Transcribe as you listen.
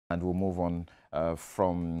And we'll move on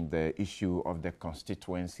from the issue of the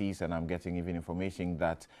constituencies, and I'm getting even information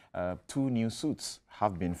that 2 new suits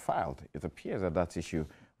have been filed. It appears that that issue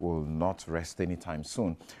will not rest anytime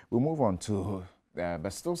soon. We'll move on to,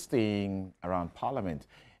 but still staying around Parliament.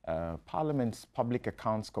 Parliament's Public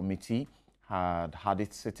Accounts Committee had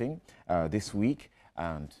its sitting this week,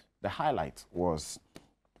 and the highlight was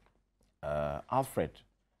Alfred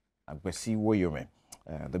Woyome,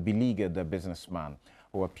 the beleaguered businessman,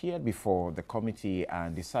 who appeared before the committee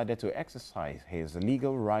and decided to exercise his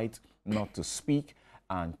legal right not to speak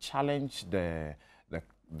and challenge the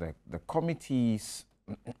committee's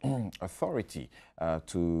authority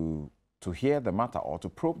to hear the matter or to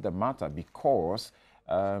probe the matter, because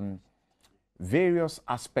various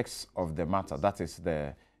aspects of the matter, that is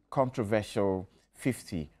the controversial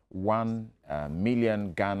 51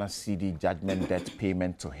 million Ghana cedi judgment debt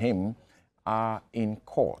payment to him, are in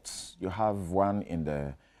courts. You have one in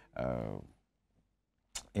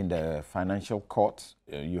the financial court,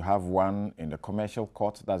 you have one in the commercial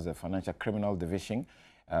court, that's the Financial Criminal Division,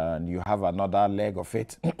 and you have another leg of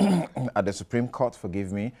it at the Supreme Court,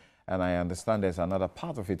 forgive me, and I understand there's another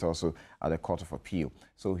part of it also at the Court of Appeal.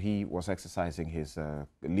 So he was exercising his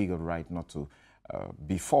legal right not to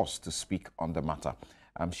be forced to speak on the matter.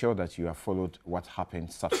 I'm sure that you have followed what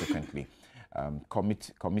happened subsequently.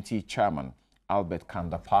 Committee Chairman Albert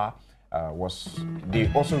Kandapa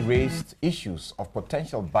they also raised issues of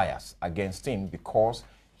potential bias against him because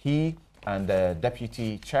he and the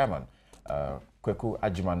Deputy Chairman Kweku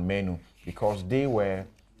Ajiman Menu, because they were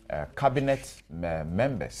cabinet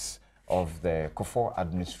members of the Kufuor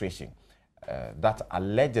administration that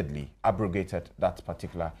allegedly abrogated that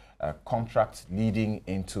particular contract, leading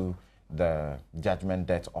into the judgment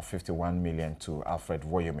debt of 51 million to Alfred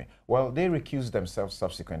Woyome. Well, they recused themselves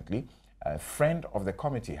subsequently. A friend of the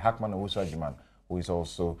committee, Hakman Owusu-Ajiman, who is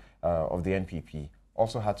also of the NPP,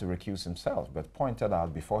 also had to recuse himself, but pointed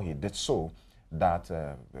out before he did so that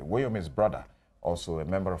Woyome's brother, also a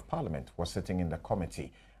member of parliament, was sitting in the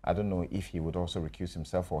committee. I don't know if he would also recuse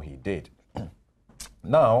himself or he did.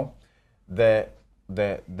 Now,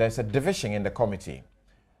 there's a division in the committee.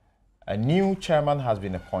 A new chairman has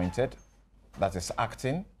been appointed, that is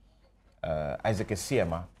acting, Isaac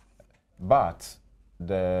Esiema, but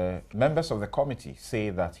the members of the committee say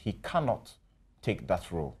that he cannot take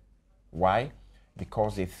that role. Why?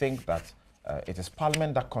 Because they think that it is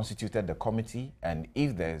Parliament that constituted the committee, and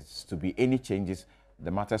if there's to be any changes, the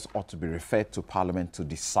matters ought to be referred to Parliament to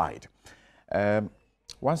decide.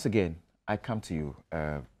 Once again, I come to you,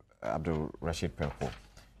 Abdul Rashid Pelpo.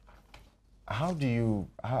 How do you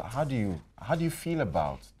feel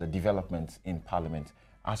about the developments in Parliament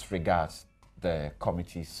as regards the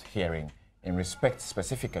committee's hearing in respect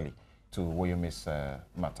specifically to Woyome's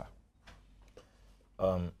matter?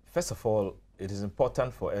 First of all, it is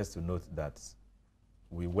important for us to note that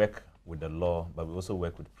we work with the law, but we also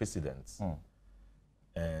work with precedents.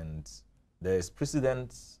 And there is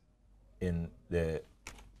precedents in the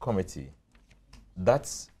committee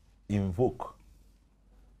that invoke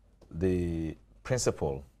the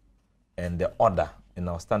principle and the order in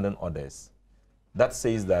our standing orders that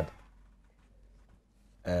says that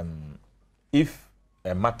if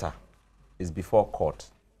a matter is before court,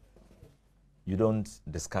 you don't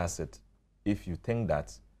discuss it if you think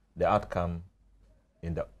that the outcome,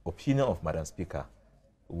 in the opinion of Madam Speaker,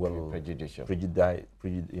 will prejudice the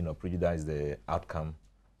outcome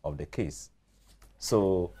of the case.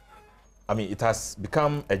 So, I mean, it has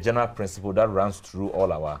become a general principle that runs through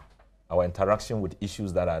all our interaction with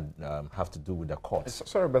issues that are, have to do with the courts.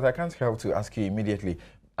 Sorry, but I can't help to ask you immediately.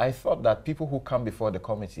 I thought that people who come before the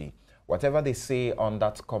committee, whatever they say on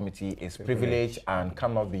that committee is privileged and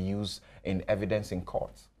cannot be used in evidence in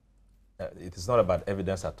court. It is not about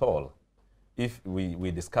evidence at all. If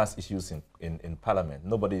we discuss issues in Parliament,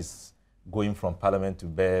 nobody is going from Parliament to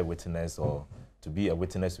bear witness or to be a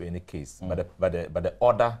witness to any case. But the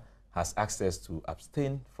order has access to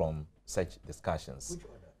abstain from such discussions. Which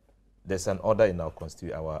order? There's an order in our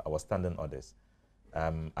constitution, our standing orders.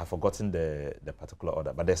 I've forgotten the particular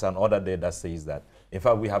order, but there's an order there that says that. In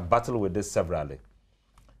fact, we have battled with this severally.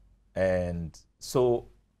 And so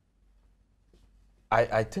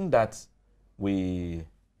I think that we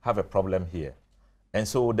have a problem here. And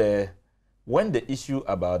so when the issue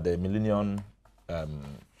about the Millennium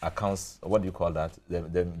accounts, what do you call that?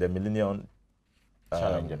 The Millennium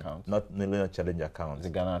Challenge account. Not Millennium Challenge account. The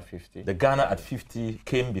Ghana at 50. The Ghana at 50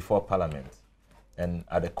 came before Parliament, and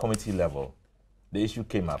at the committee level, the issue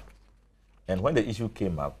came up. And when the issue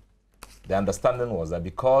came up, the understanding was that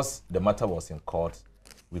because the matter was in court,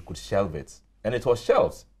 we could shelve it. And it was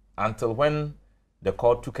shelved until when the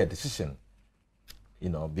court took a decision,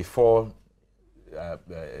 before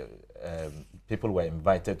people were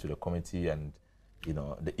invited to the committee and,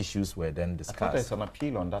 the issues were then discussed. I thought there's an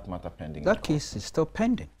appeal on that matter pending. That case is still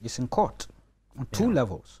pending. It's in court on two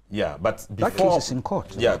levels. Yeah, but before, that case is in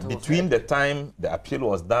court. Yeah, between the time the appeal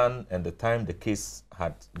was done and the time the case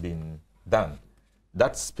had been done,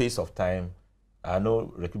 that space of time, I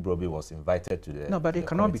know Reku Brobe was invited to the No, but it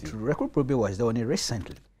cannot be true. Reku Brobe was there only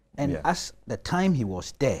recently. And as the time he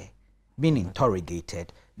was there, being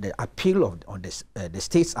interrogated, the appeal on the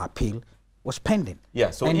state's appeal was pending. Yeah,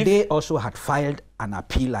 so and they also had filed an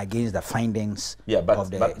appeal against the findings of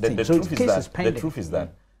the thing. The so truth the is case that, is pending. the truth is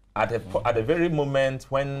that at the very moment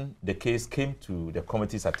when the case came to the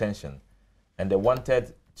committee's attention and they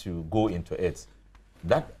wanted to go into it,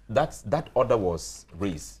 that order was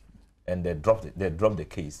raised and they dropped the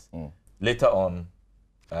case. Later on,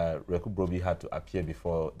 Reku Brobe had to appear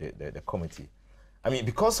before the committee. I mean,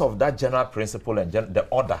 because of that general principle and the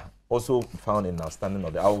order also found in our standing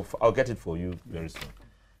order, I'll get it for you very soon.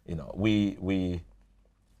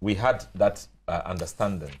 We had that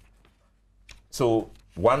understanding. So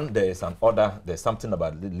one, there is an order. There's something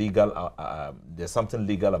about legal. There's something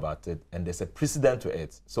legal about it, and there's a precedent to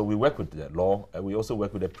it. So we work with the law, and we also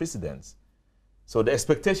work with the precedents. So the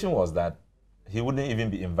expectation was that he wouldn't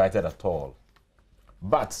even be invited at all.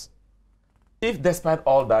 But if despite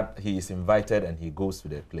all that he is invited and he goes to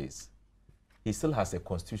the place, he still has a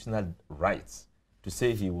constitutional right to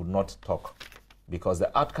say he would not talk, because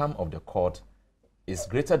the outcome of the court is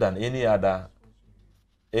greater than any other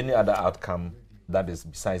outcome that is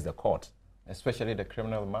besides the court. Especially the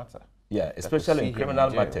criminal matter. Yeah, especially in criminal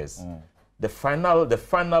matters. The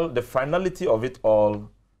finality of it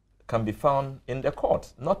all can be found in the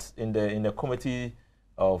court, not in the committee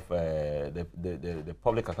of the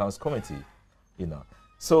Public Accounts Committee.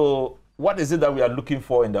 So what is it that we are looking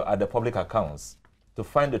for at the public accounts? To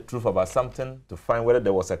find the truth about something, to find whether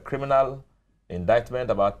there was a criminal indictment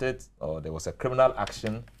about it, or there was a criminal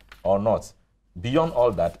action or not. Beyond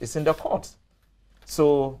all that, it's in the court.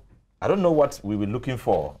 So I don't know what we were looking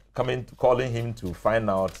for, calling him to find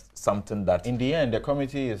out something that... In the end, the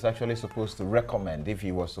committee is actually supposed to recommend if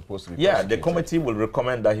he was supposed to be prosecuted. The committee will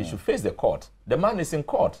recommend that he should face the court. The man is in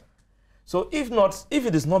court. So if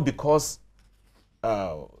it is not because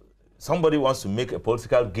somebody wants to make a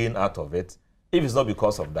political gain out of it, if it's not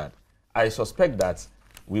because of that, I suspect that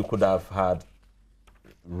we could have had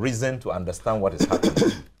reason to understand what is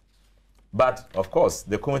happening. But of course,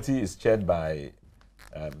 the committee is chaired by,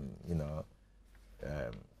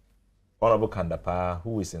 Honorable Kandapa,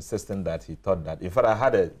 who is insisting that he thought that. In fact, I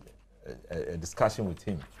had a discussion with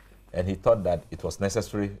him, and he thought that it was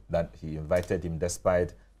necessary that he invited him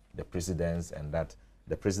despite the precedents, and that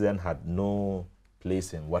the president had no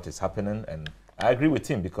place in what is happening. And I agree with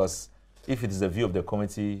him, because if it is the view of the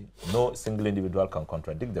committee, no single individual can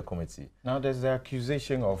contradict the committee. Now there's the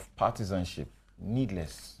accusation of partisanship,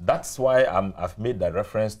 needless. That's why I've made that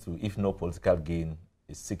reference to if no political gain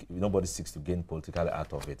is nobody seeks to gain politically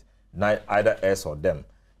out of it, either us or them.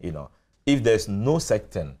 If there's no such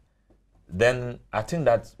thing, then I think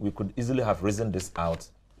that we could easily have reasoned this out,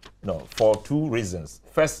 for two reasons.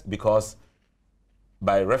 First, because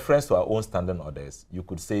by reference to our own standing orders, you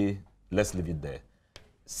could say, let's leave it there.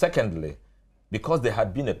 Secondly, because there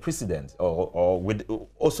had been a precedent, or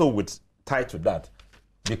tied to that,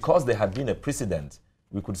 because there had been a precedent,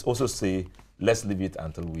 we could also say, let's leave it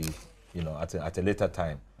until we, at a later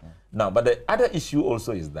time. Now, but the other issue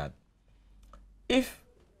also is that if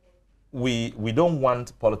we don't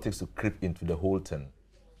want politics to creep into the whole thing,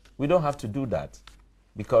 we don't have to do that.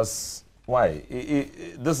 Because why?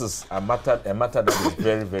 This is a matter that is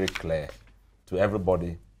very, very clear to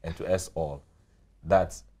everybody and to us all,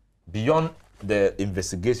 that beyond the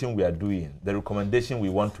investigation we are doing, the recommendation we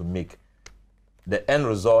want to make, the end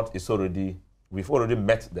result is we've already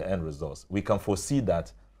met the end results. We can foresee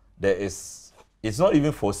that it's not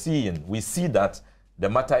even foreseeing. We see that the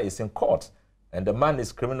matter is in court and the man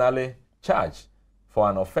is criminally charged for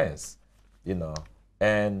an offense,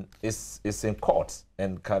 and it's in court,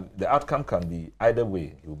 and the outcome can be either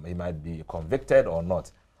way. He might be convicted or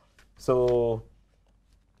not. So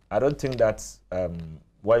I don't think that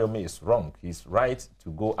Wayome is wrong. He's right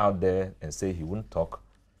to go out there and say he wouldn't talk.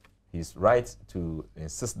 He's right to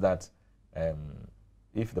insist that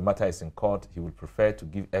if the matter is in court, he would prefer to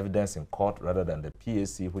give evidence in court rather than the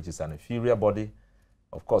PAC, which is an inferior body.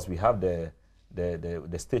 Of course, we have the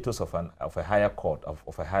status of a higher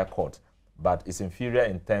court, but it's inferior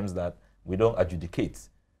in terms that we don't adjudicate.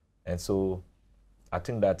 And so I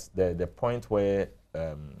think that the point where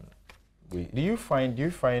Do you find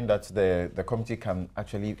that the committee can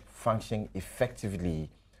actually function effectively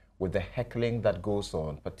with the heckling that goes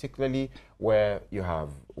on, particularly where you have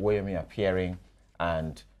Woyemi appearing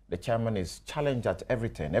and the chairman is challenged at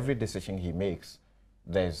everything, every decision he makes?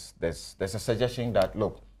 There's a suggestion that,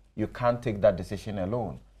 look, you can't take that decision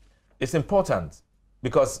alone. It's important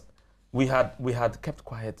because we had kept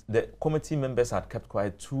quiet. The committee members had kept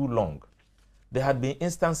quiet too long. There had been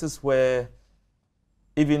instances where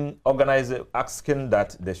even organizers asking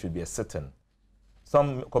that there should be a sit-in.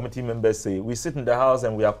 Some committee members say, we sit in the house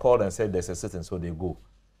and we are called and said there's a sit-in, so they go.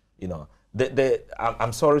 You know,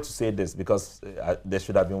 I'm sorry to say this because there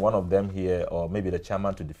should have been one of them here or maybe the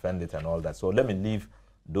chairman to defend it and all that. So let me leave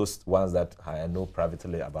those ones that I know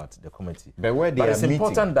privately about the committee. But where they are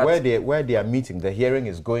meeting, where they are meeting, the hearing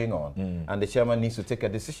is going on, and the chairman needs to take a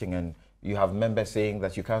decision, and you have members saying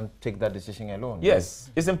that you can't take that decision alone. Yes,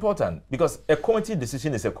 right? It's important because a committee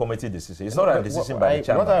decision is a committee decision. It's not a decision by the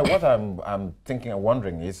chairman. What I'm thinking and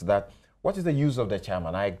wondering is that what is the use of the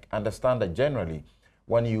chairman? I understand that generally,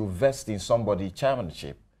 when you vest in somebody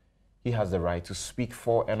chairmanship, he has the right to speak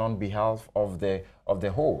for and on behalf of the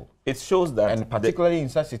whole. It shows that, and particularly in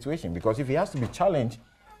such situation, because if he has to be challenged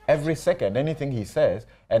every second, anything he says,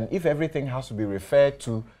 and if everything has to be referred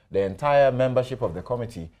to the entire membership of the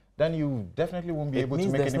committee, then you definitely won't be able to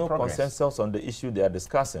make any progress. It means there's no consensus on the issue they are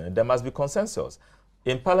discussing. There must be consensus.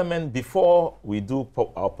 In Parliament, before we do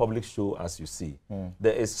our public show, as you see,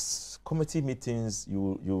 there is committee meetings.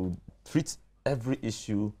 You treat every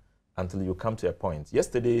issue until you come to a point.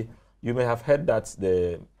 Yesterday, you may have heard that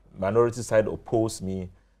the minority side opposed me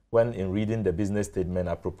when, in reading the business statement,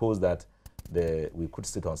 I proposed that we could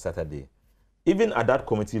sit on Saturday. Even at that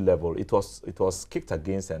committee level, it was kicked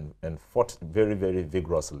against and fought very, very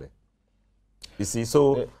vigorously. You see,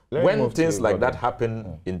 so when things like that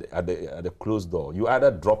happen at the closed door, you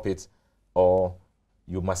either drop it or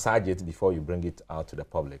you massage it before you bring it out to the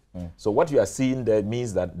public. So what you are seeing there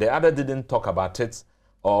means that the other didn't talk about it,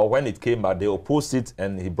 or when it came out, they opposed it,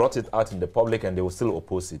 and he brought it out in the public, and they will still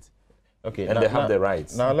oppose it. Okay, and they have the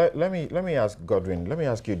rights. Now let me ask Godwin. Let me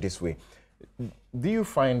ask you this way: do you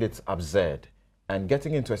find it absurd and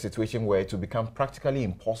getting into a situation where it will become practically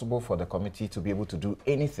impossible for the committee to be able to do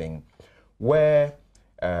anything, where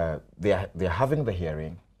they're having the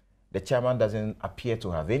hearing, the chairman doesn't appear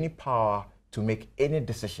to have any power to make any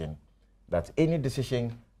decision, that any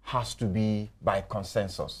decision has to be by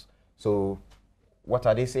consensus? So what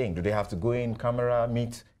are they saying? Do they have to go in camera,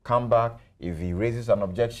 meet, come back? If he raises an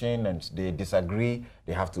objection and they disagree,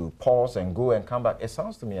 they have to pause and go and come back. It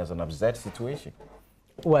sounds to me as an absurd situation.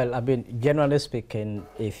 Well, I mean, generally speaking,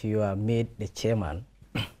 if you are made the chairman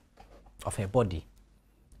of a body,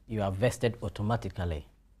 you are vested automatically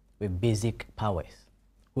with basic powers,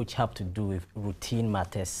 which have to do with routine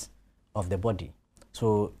matters of the body.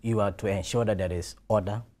 So you are to ensure that there is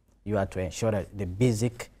order. You are to ensure that the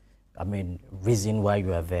basic, reason why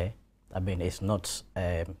you are there, is not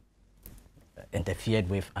interfered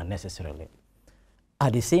with unnecessarily.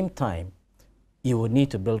 At the same time, you will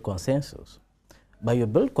need to build consensus. But you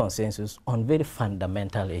build consensus on very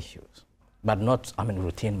fundamental issues, but not,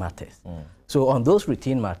 routine matters. So on those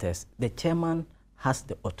routine matters, the chairman has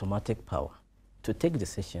the automatic power to take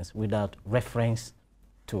decisions without reference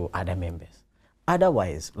to other members.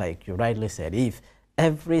 Otherwise, like you rightly said, if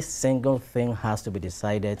every single thing has to be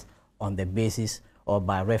decided on the basis or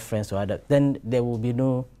by reference to other, then there will be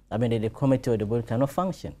no, the committee or the board cannot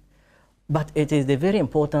function. But it is the very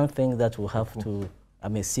important thing that we have to,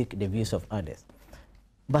 seek the views of others.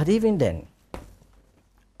 But even then,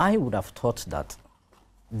 I would have thought that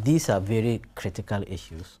these are very critical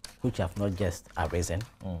issues which have not just arisen,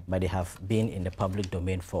 but they have been in the public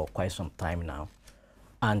domain for quite some time now.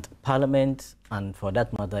 And Parliament, and for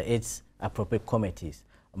that matter, its appropriate committees,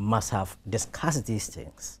 must have discussed these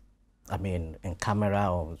things, in camera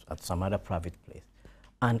or at some other private place,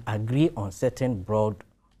 and agree on certain broad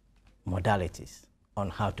modalities on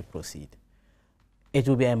how to proceed. It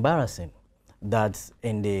will be embarrassing that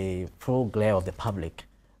in the full glare of the public,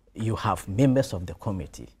 you have members of the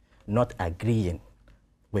committee not agreeing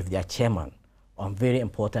with their chairman on very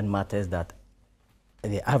important matters that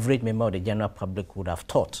the average member of the general public would have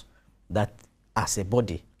thought that as a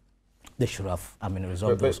body, they should have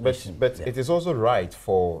resolved those questions. But it is also right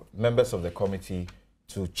for members of the committee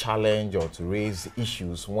to challenge or to raise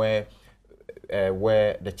issues where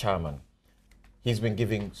the chairman, he's been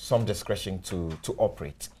given some discretion to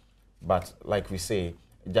operate. But like we say,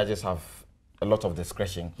 judges have a lot of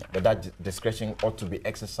discretion, but that discretion ought to be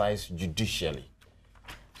exercised judicially.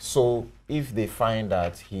 So if they find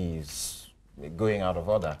that he's going out of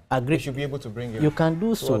order, they should be able to bring him. You can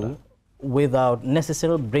do so order. without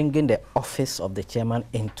necessarily bringing the office of the chairman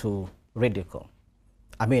into ridicule.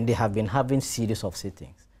 I mean, they have been having series of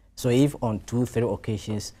sittings. So if on 2-3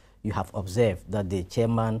 occasions you have observed that the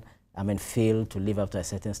chairman, I mean, failed to live up to a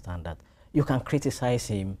certain standard, you can criticize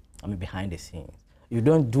him, I mean, behind the scenes. You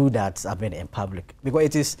don't do that, I mean, in public, because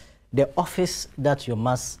it is the office that you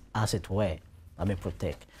must, as it were, I mean,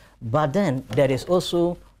 protect. But then there is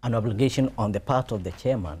also an obligation on the part of the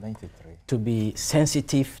chairman 93. to be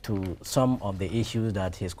sensitive to some of the issues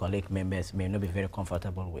that his colleague members may not be very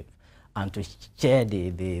comfortable with, and to chair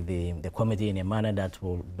the committee in a manner that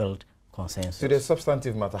will build consensus. To the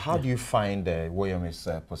substantive matter, how do you find Woyomi's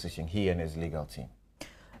position, he and his legal team?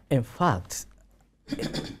 In fact,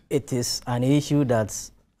 it is an issue that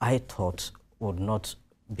I thought would not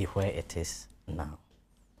be where it is now.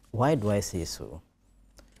 Why do I say so?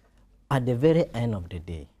 At the very end of the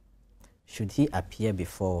day, should he appear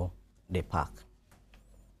before the park,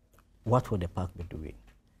 what would the park be doing?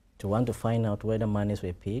 To want to find out whether monies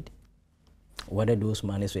were paid, whether those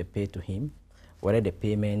monies were paid to him, whether the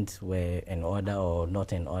payments were in order or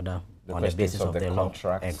not in order on the basis of the law.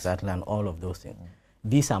 Exactly, and all of those things.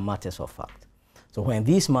 These are matters of fact. So when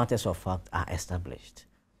these matters of fact are established,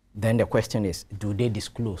 then the question is, do they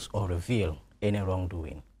disclose or reveal any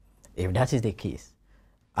wrongdoing? If that is the case,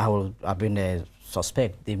 I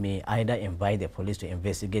suspect they may either invite the police to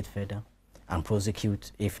investigate further and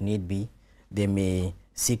prosecute if need be. They may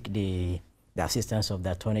seek the assistance of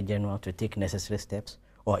the Attorney General to take necessary steps,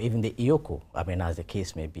 or even the IOCO, I mean, as the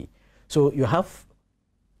case may be. So you have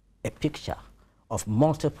a picture of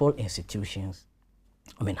multiple institutions,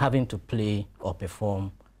 I mean, having to play or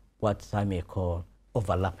perform what I may call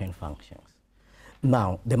overlapping functions.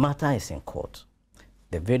 Now, the matter is in court.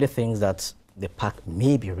 The very things that the park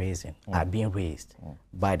may be raising are being raised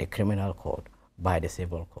by the criminal court, by the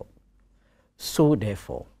civil court. So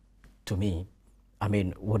therefore, to me, I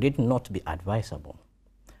mean, would it not be advisable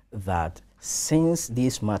that since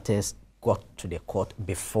these matters got to the court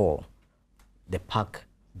before the park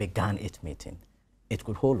began its meeting, it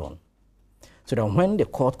could hold on, so that when the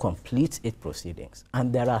court completes its proceedings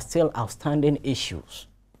and there are still outstanding issues,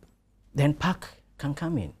 then park can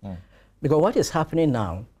come in. Because what is happening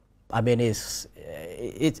now, I mean, it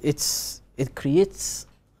creates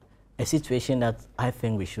a situation that I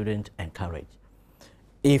think we shouldn't encourage.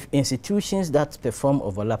 If institutions that perform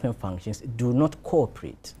overlapping functions do not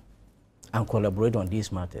cooperate and collaborate on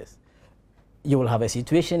these matters, you will have a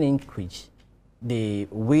situation in which the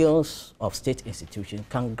wheels of state institutions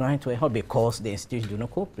can grind to a halt because the institutions do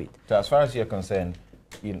not cooperate. So as far as you're concerned,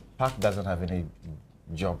 PAC doesn't have any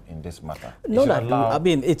job in this matter? No, I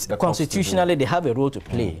mean, it's constitutionally they have a role to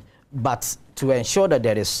play, but to ensure that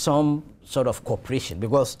there is some sort of cooperation,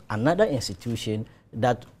 because another institution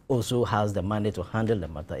that also has the mandate to handle the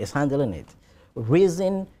matter is handling it.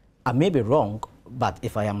 Raising, I may be wrong, but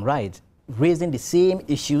if I am right, raising the same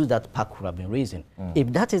issues that PAC would have been raising.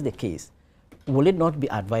 If that is the case, will it not be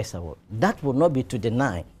advisable? That would not be to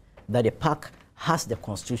deny that the PAC has the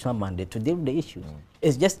constitutional mandate to deal with the issues.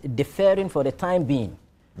 It's just deferring for the time being.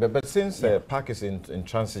 But since PAC is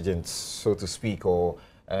intransigent, so to speak, or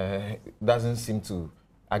doesn't seem to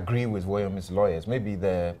agree with Woyomi's lawyers, maybe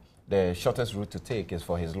the shortest route to take is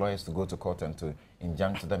for his lawyers to go to court and to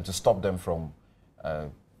injunct them, to stop them from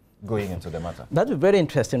going into the matter. That would be very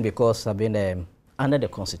interesting, because I mean, under the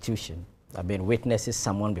Constitution, I mean, witnesses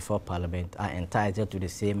summoned before Parliament are entitled to the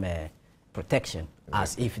same protection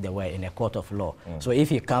as if they were in a court of law. So if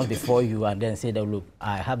he comes before you and then say that, look,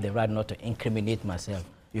 I have the right not to incriminate myself,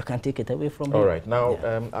 you can take it away from him. All right. Now,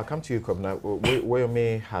 I'll come to you, Kobna.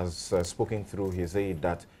 Woyomi has spoken through his aide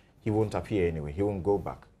that he won't appear anyway. He won't go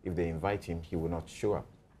back. If they invite him, he will not show up.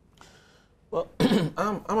 Well,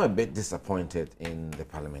 I'm a bit disappointed in the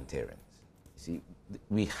parliamentarians. See,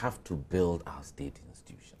 we have to build our state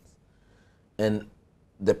institutions. And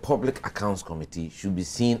the Public Accounts Committee should be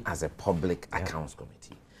seen as a public accounts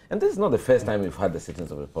committee. And this is not the first time we've had the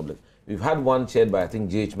sittings of the public. We've had one chaired by, I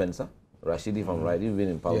think, J.H. Mensah, Rashid, if I'm right, you've been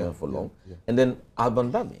in Parliament for long. And then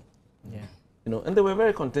Alban Bami. You know, and they were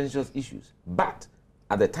very contentious issues. But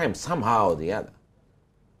at the time, somehow or the other,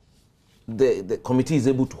 the committee is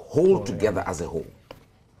able to hold together as a whole.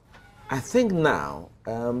 I think now,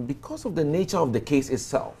 because of the nature of the case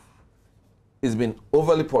itself, it's been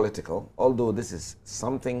overly political, although this is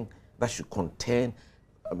something that should contain,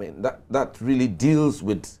 I mean, that really deals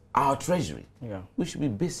with our treasury. We should be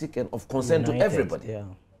basic and of concern to everybody.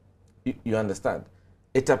 You understand?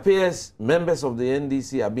 It appears members of the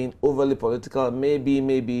NDC are being overly political,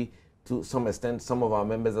 maybe to some extent some of our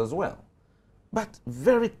members as well. But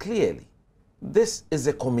very clearly, this is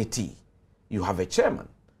a committee. You have a chairman.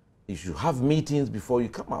 You should have meetings before you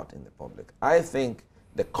come out in the public. I think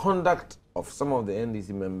the conduct of some of the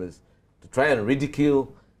NDC members to try and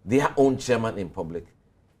ridicule their own chairman in public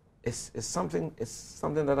is something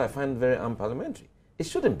that I find very unparliamentary. It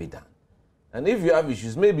shouldn't be done. And if you have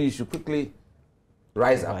issues, maybe you should quickly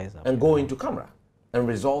rise up and go into camera and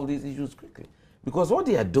resolve these issues quickly. Because what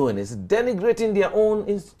they are doing is denigrating their own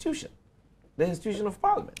institution, the institution of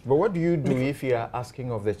Parliament. But what do you do if you are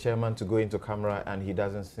asking of the chairman to go into camera and he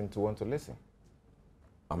doesn't seem to want to listen?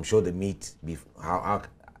 I'm sure they meet before.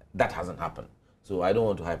 That hasn't happened. So I don't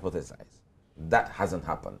want to hypothesize. That hasn't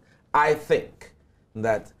happened. I think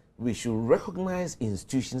that we should recognize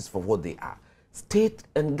institutions for what they are. State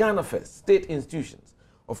and Ghana first, state institutions.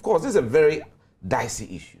 Of course, this is a very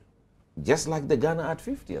dicey issue, just like the Ghana at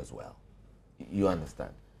 50 as well. You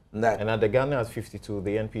understand? And at the Ghana at 52,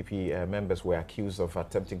 the NPP members were accused of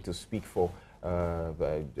attempting to speak for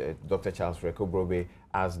Dr. Charles Rekobrobe,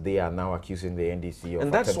 as they are now accusing the NDC of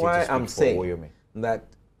and that's attempting why to speak I'm for saying Oyome. That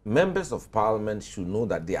members of Parliament should know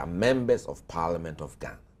that they are members of Parliament of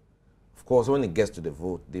Ghana. Of course, when it gets to the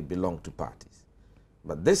vote, they belong to parties.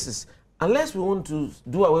 But this is, unless we want to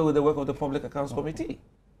do away with the work of the Public Accounts Committee.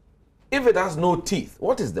 If it has no teeth,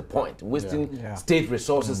 what is the point? Wasting state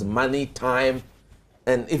resources, money, time,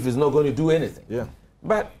 and if it's not going to do anything. Yeah.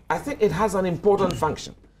 But I think it has an important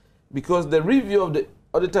function, because the review of the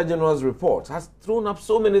Auditor General's report has thrown up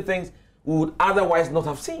so many things we would otherwise not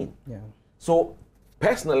have seen. Yeah. So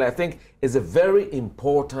personally, I think it's a very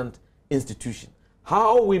important institution.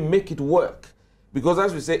 How we make it work, because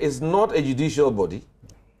as we say, it's not a judicial body.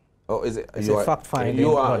 Or is it? It's a fact-finding.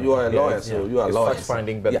 You are a lawyer, so you are It's lawyers.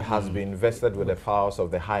 fact-finding, but has been vested with the powers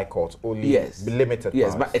of the High Court, only limited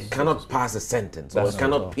Yes, powers. but it cannot pass a sentence, or That's it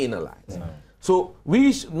cannot penalize. So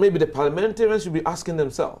maybe the parliamentarians should be asking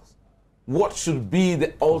themselves, what should be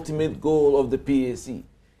the ultimate goal of the PAC?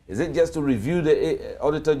 Is it just to review the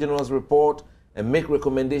Auditor General's report and make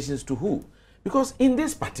recommendations to who? Because in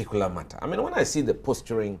this particular matter, I mean, when I see the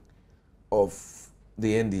posturing of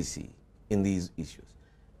the NDC in these issues,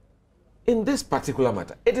 in this particular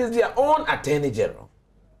matter, it is their own Attorney General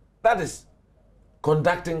that is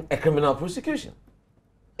conducting a criminal prosecution.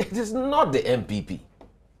 It is not the MPP.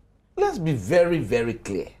 Let's be very, very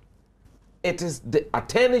clear. It is the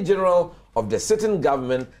Attorney General of the sitting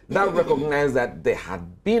government that recognized that there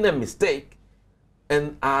had been a mistake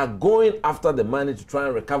and are going after the money to try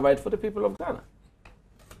and recover it for the people of Ghana.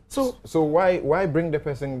 So why bring the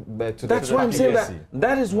person back to that's the why I'm saying PAC?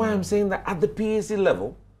 that is why I'm saying that at the PAC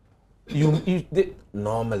level,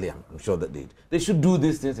 normally I'm sure that they should do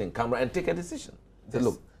these things in camera and take a decision. Say,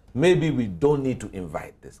 look, maybe we don't need to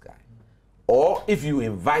invite this guy. Or if you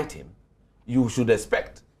invite him, you should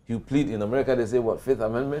expect. You plead in America, they say what, Fifth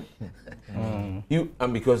Amendment?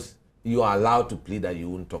 And because you are allowed to plead that you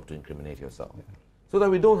won't talk to incriminate yourself. So that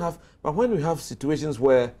we don't have, but when we have situations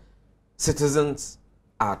where citizens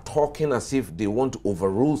are talking as if they want to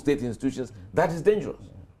overrule state institutions, that is dangerous.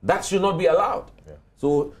 That should not be allowed.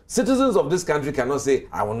 So citizens of this country cannot say,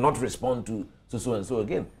 I will not respond to so and so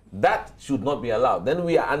again. That should not be allowed. Then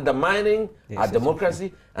we are undermining our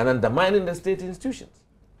democracy and undermining the state institutions.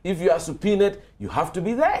 If you are subpoenaed, you have to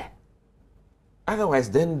be there. Otherwise,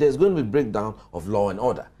 then there's going to be breakdown of law and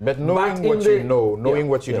order. But knowing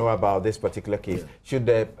what you know about this particular case, should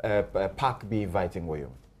the PAC be inviting Oyome?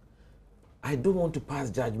 I don't want to pass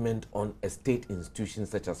judgment on a state institution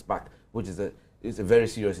such as PAC, which is a very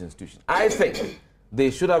serious institution. I think there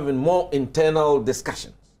should have been more internal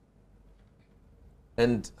discussions.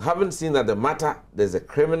 And having seen that there's a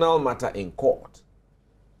criminal matter in court,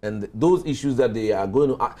 and those issues that they are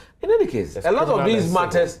going to... in any case, a lot of these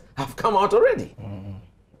matters have come out already.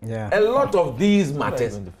 A lot of these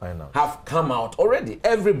matters have come out already.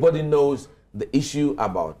 Everybody knows the issue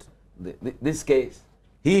about this case.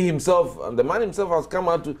 He himself, the man himself has come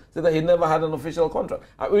out to say that he never had an official contract.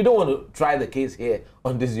 We don't want to try the case here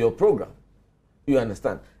on this your program. You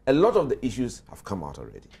understand? A lot of the issues have come out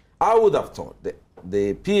already. I would have thought that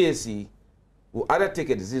the PAC will either take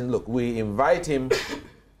a decision, look, we invite him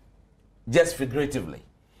just figuratively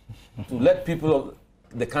to let people of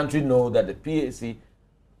the country know that the PAC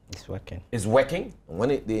is working. And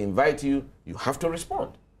when they invite you, you have to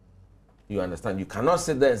respond. You understand? You cannot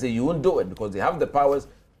sit there and say you won't do it, because they have the powers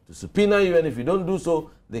to subpoena you, and if you don't do so,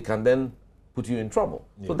 they can then put you in trouble.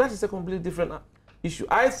 So that is a completely different issue.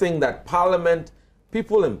 I think that Parliament,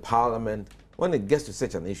 people in Parliament, when it gets to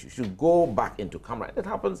such an issue, should go back into camera. It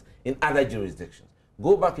happens in other jurisdictions.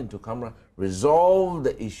 Go back into camera, resolve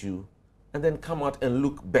the issue, and then come out and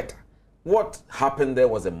look better. What happened there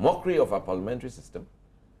was a mockery of our parliamentary system,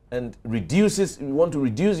 and you want to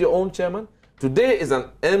reduce your own chairman Today is an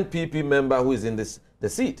MPP member who is in the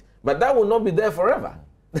seat, but that will not be there forever.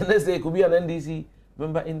 The next day it could be an NDC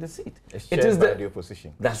member in the seat. It's chaired by the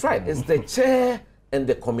opposition. That's right. It's the chair and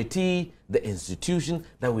the committee, the institution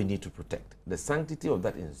that we need to protect. The sanctity of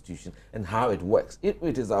that institution and how it works. If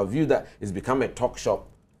it is our view that it's become a talk shop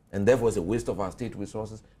and therefore it's a waste of our state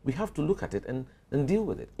resources, we have to look at it and deal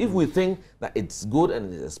with it. If we think that it's good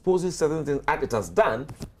and it exposes certain things as it has done,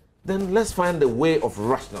 then let's find a way of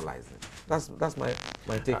rationalizing it. That's my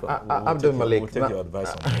take on it. Abdul Malik, we'll take your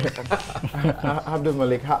advice on that. Abdul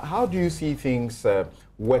Malik, how do you see things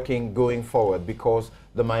working going forward? Because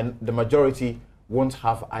the majority won't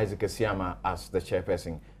have Isaac Asiama as the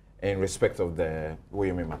chairperson in respect of the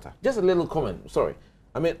Woyome matter. Just a little comment, sorry.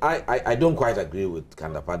 I mean, I don't quite agree with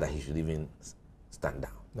Kandapa that he should even stand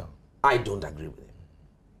down. No. I don't agree with him.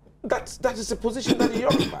 That is a position that he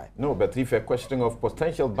occupies. No, but if a question of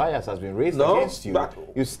potential bias has been raised No, against you, but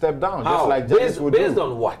you step down, how? just like judges would Based do.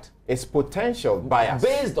 on what? It's potential bias.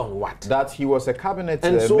 Based on what? That he was a cabinet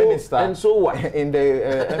minister. And so what? In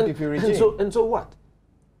the MPP regime. And so what?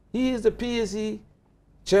 He is the PSC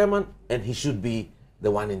chairman and he should be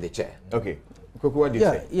the one in the chair. Okay. Kuku, what do you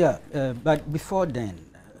say? Yeah, but before then,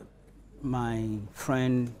 my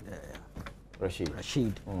friend Rashid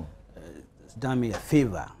has done me a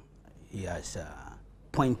favor. He has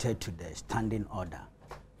pointed to the standing order,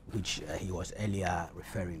 which he was earlier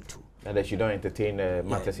referring to. And that you don't entertain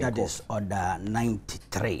matters in court. That is order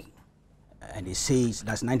 93. And it says,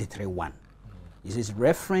 that's 93.1. It says,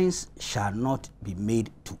 reference shall not be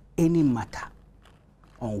made to any matter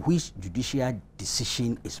on which judicial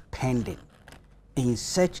decision is pending in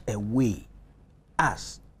such a way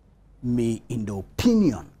as may, in the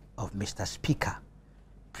opinion of Mr. Speaker,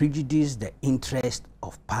 prejudice the interest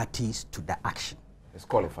of parties to the action. It's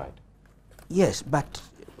qualified. Yes, but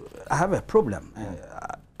I have a problem.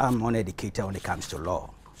 I'm uneducated when it comes to law,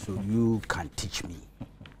 so you can teach me.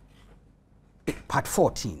 Part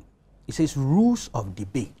 14, it says rules of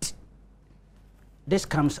debate. This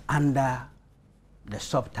comes under the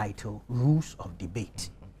subtitle rules of debate.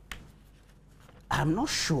 I'm not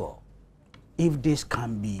sure if this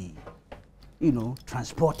can be,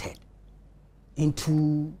 transported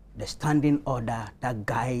into the standing order that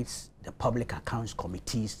guides the Public Accounts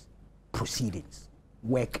Committee's proceedings,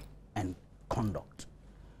 work, and conduct.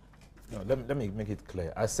 No, let me make it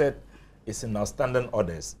clear. I said it's in our standing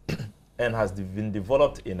orders and has been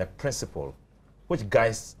developed in a principle which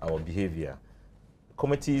guides our behavior.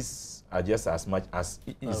 Committees are just as much as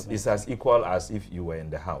is as equal as if you were in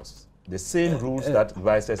the house. The same rules that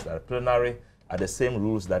advise us at plenary are the same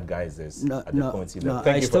rules that guides us at the committee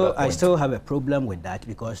level. I still have a problem with that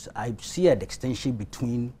because I see a distinction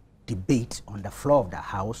between debate on the floor of the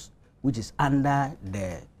House, which is under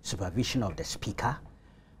the supervision of the Speaker,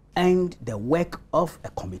 and the work of a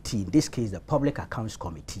committee, in this case the Public Accounts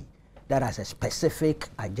Committee, that has a specific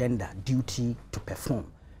agenda, duty to perform.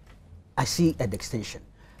 I see a distinction.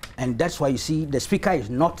 And that's why you see the Speaker is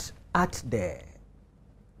not at the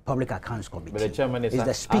Public Accounts Committee. But the chairman is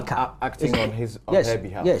the Speaker acting on her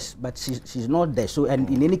behalf. Yes, but she's not there. So, and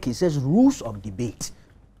in any case, it says rules of debate.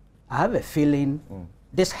 I have a feeling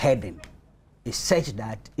this heading is such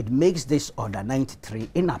that it makes this order 93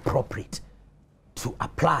 inappropriate to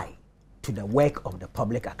apply to the work of the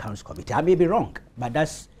Public Accounts Committee. I may be wrong, but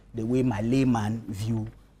that's the way my layman view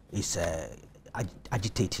is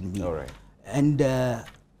agitating me. All right. And I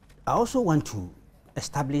also want to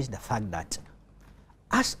establish the fact that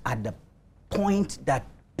as at the point that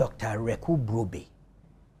Dr. Reku Brobe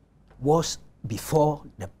was before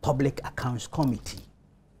the Public Accounts Committee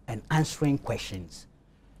and answering questions,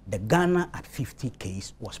 the Ghana at 50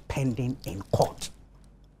 case was pending in court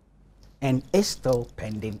and is still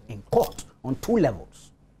pending in court on 2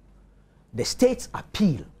 levels. The state's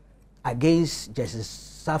appeal against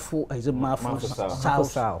Justice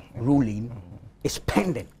Mafu's ruling is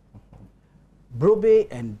pending. Brobe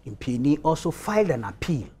and Impini also filed an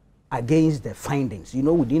appeal against the findings. You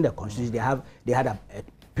know, within the constitution, they had a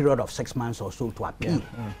period of 6 months or so to appeal.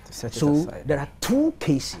 So there are 2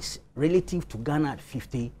 cases relative to Ghana at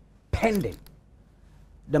 50 pending.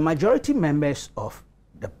 The majority members of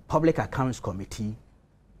the Public Accounts Committee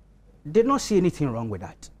did not see anything wrong with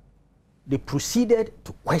that. They proceeded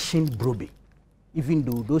to question Brobe, even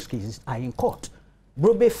though those cases are in court.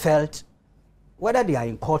 Brobe felt whether they are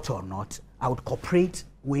in court or not, I would cooperate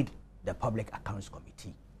with the Public Accounts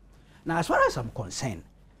Committee. Now, as far as I'm concerned,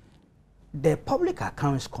 the Public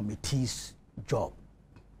Accounts Committee's job,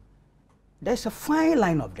 there's a fine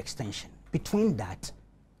line of distinction between that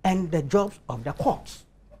and the jobs of the courts.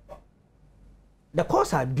 The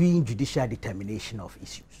courts are doing judicial determination of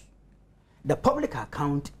issues. The public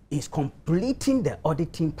account is completing the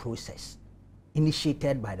auditing process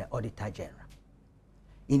initiated by the Auditor General.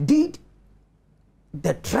 Indeed,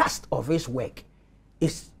 the thrust of his work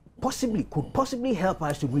could possibly help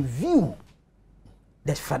us to review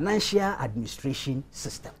the financial administration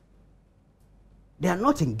system. They are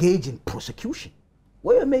not engaged in prosecution.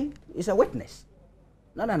 Woyome is a witness,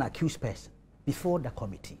 not an accused person, before the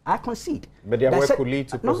committee. I concede. But their work could lead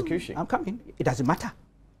to prosecution. No, I'm coming. It doesn't matter.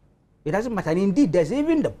 It doesn't matter. And indeed, there's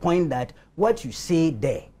even the point that what you say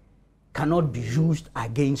there cannot be used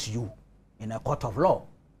against you in a court of law.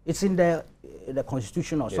 It's in the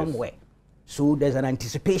Constitution or somewhere. So there's an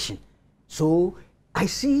anticipation. So I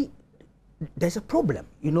see there's a problem,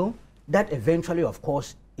 you know, that eventually, of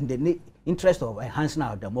course, in the interest of enhancing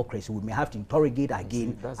our democracy, we may have to interrogate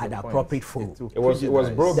again at the appropriate forum. It was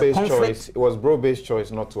Brobe's choice. It was Brobe's choice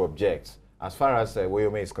not to object. As far as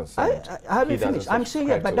Woyome is concerned, I haven't finished. I'm saying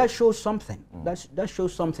it, but that shows something. That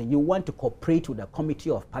shows something. You want to cooperate with the Committee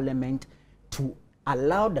of Parliament to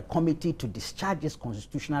allow the committee to discharge its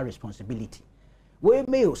constitutional responsibility.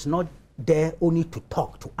 Woyome was not there only to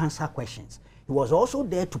talk, to answer questions. He was also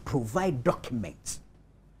there to provide documents,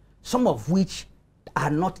 some of which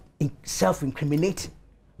are not self-incriminating.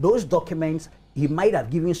 Those documents, he might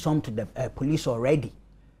have given some to the police already,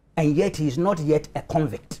 and yet he is not yet a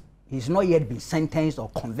convict. He's not yet been sentenced or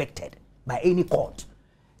convicted by any court.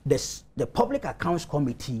 The Public Accounts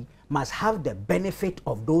Committee must have the benefit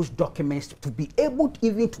of those documents to be able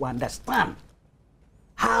even to understand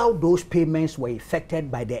how those payments were effected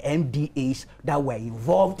by the MDAs that were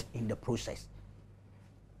involved in the process.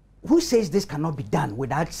 Who says this cannot be done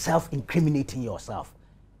without self-incriminating yourself?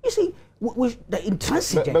 You see, the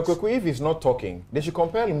intransigence... But if he's not talking, they should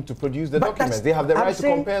compel him to produce the documents. They have the right to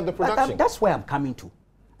compel the production. That's where I'm coming to.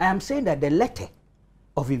 I am saying that the letter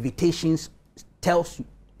of invitations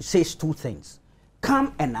says two things.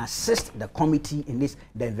 Come and assist the committee in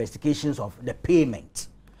the investigations of the payment.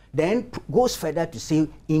 Then goes further to say,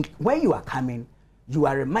 when you are coming, you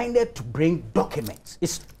are reminded to bring documents.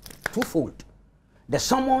 It's twofold. The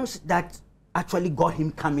summons that actually got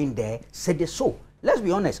him coming there said so. Let's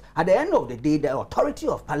be honest, at the end of the day, the authority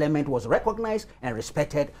of Parliament was recognized and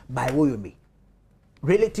respected by Woyome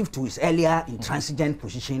relative to his earlier intransigent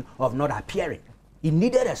position of not appearing. He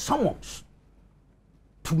needed a summons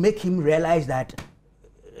to make him realize that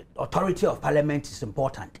authority of Parliament is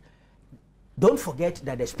important. Don't forget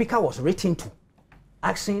that the Speaker was written to,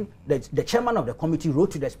 asking, the chairman of the committee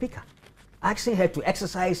wrote to the Speaker, asking her to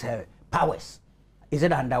exercise her powers. Is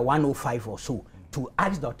it under 105 or so? To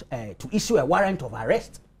ask to issue a warrant of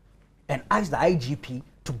arrest and ask the IGP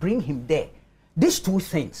to bring him there. These two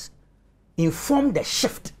things inform the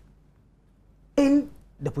shift in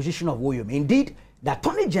the position of Woyome. Indeed, the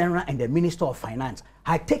Attorney General and the Minister of Finance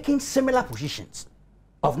had taken similar positions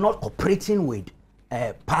of not cooperating with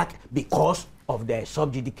PAC because of the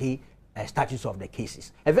sub judice status of the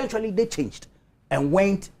cases. Eventually, they changed and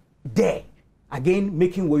went there, again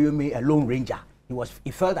making Woyome a lone ranger.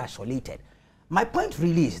 He felt isolated. My point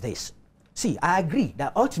really is this. See, I agree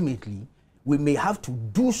that ultimately we may have to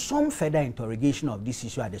do some further interrogation of this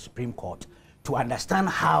issue at the Supreme Court to understand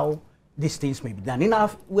how these things may be done.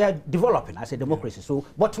 We are developing as a democracy, so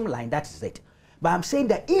bottom line, that is it. But I'm saying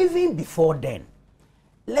that even before then,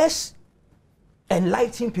 let's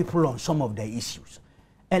enlighten people on some of the issues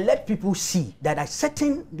and let people see that a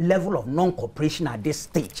certain level of non-cooperation at this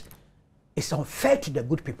stage is unfair to the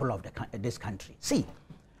good people of this country. See,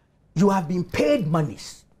 you have been paid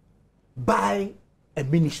monies by a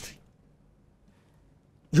ministry.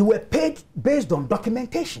 You were paid based on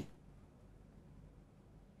documentation.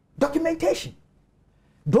 Documentation.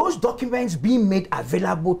 Those documents being made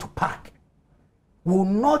available to PAC will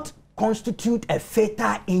not constitute a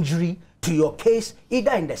fatal injury to your case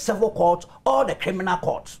either in the civil court or the criminal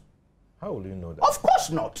court. How will you know that? Of course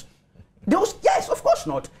not. Yes, of course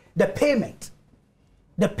not. The payment,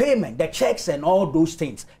 the checks and all those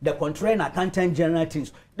things, the control and accountant general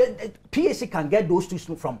things, the PAC can get those things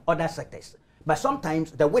from other sectors. But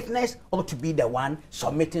sometimes the witness ought to be the one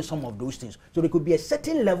submitting some of those things. So there could be a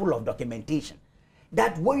certain level of documentation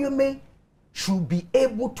that Woyome should be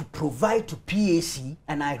able to provide to PAC,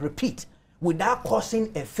 and I repeat, without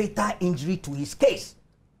causing a fatal injury to his case.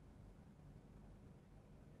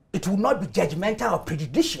 It will not be judgmental or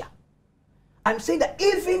prejudicial. I'm saying that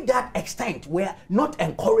even that extent we're not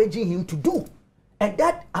encouraging him to do. And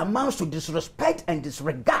that amounts to disrespect and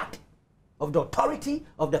disregard of the authority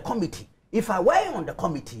of the committee. If I were on the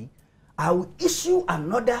committee, I would issue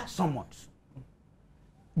another summons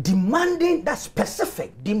demanding that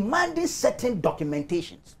specific, demanding certain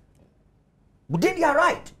documentations within their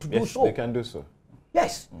right to do so. They can do so.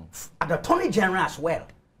 Yes, at the Attorney General as well.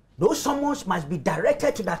 Those summons must be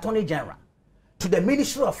directed to the Attorney General, to the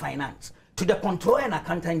Ministry of Finance, to the Comptroller and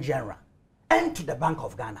Accountant General, and to the Bank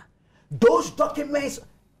of Ghana. Those documents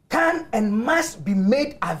can and must be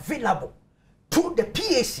made available to the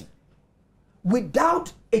PAC.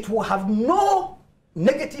 Without, it will have no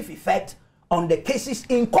negative effect on the cases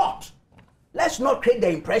in court. Let's not create the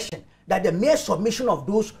impression that the mere submission of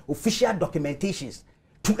those official documentations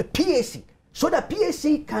to a PAC, so the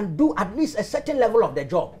PAC can do at least a certain level of the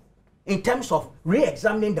job in terms of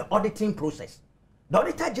re-examining the auditing process. The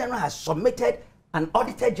Auditor General has submitted an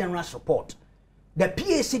Auditor General's report. The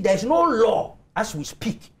PAC, there's no law as we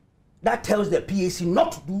speak that tells the PAC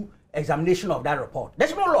not to do examination of that report.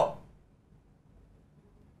 There's no law.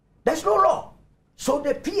 There's no law. So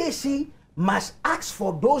the PAC must ask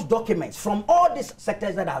for those documents from all these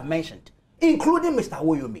sectors that I've mentioned, including Mr.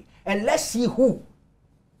 Woyomi. And let's see who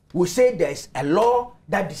will say there's a law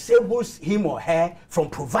that disables him or her from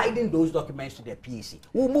providing those documents to the PAC.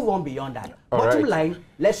 We'll move on beyond that. Bottom line,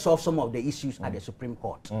 let's solve some of the issues at the Supreme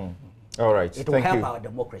Court. All right. It will help our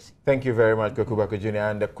democracy. Thank you very much, Kwaku Baako Jr.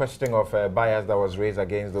 And the question of bias that was raised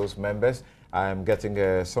against those members, I'm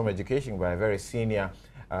getting some education by a very senior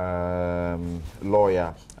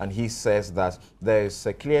lawyer, and he says that there is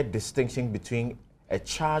a clear distinction between a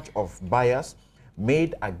charge of bias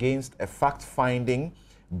made against a fact-finding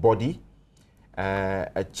body,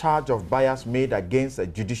 a charge of bias made against a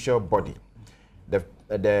judicial body.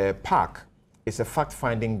 The PAC is a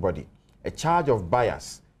fact-finding body. A charge of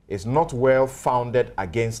bias is not well-founded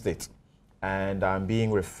against it, and I'm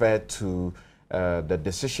being referred to the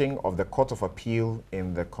decision of the Court of Appeal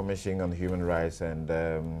in the Commission on Human Rights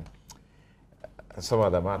and some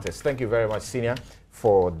other matters. Thank you very much, Senior,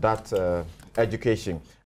 for that education.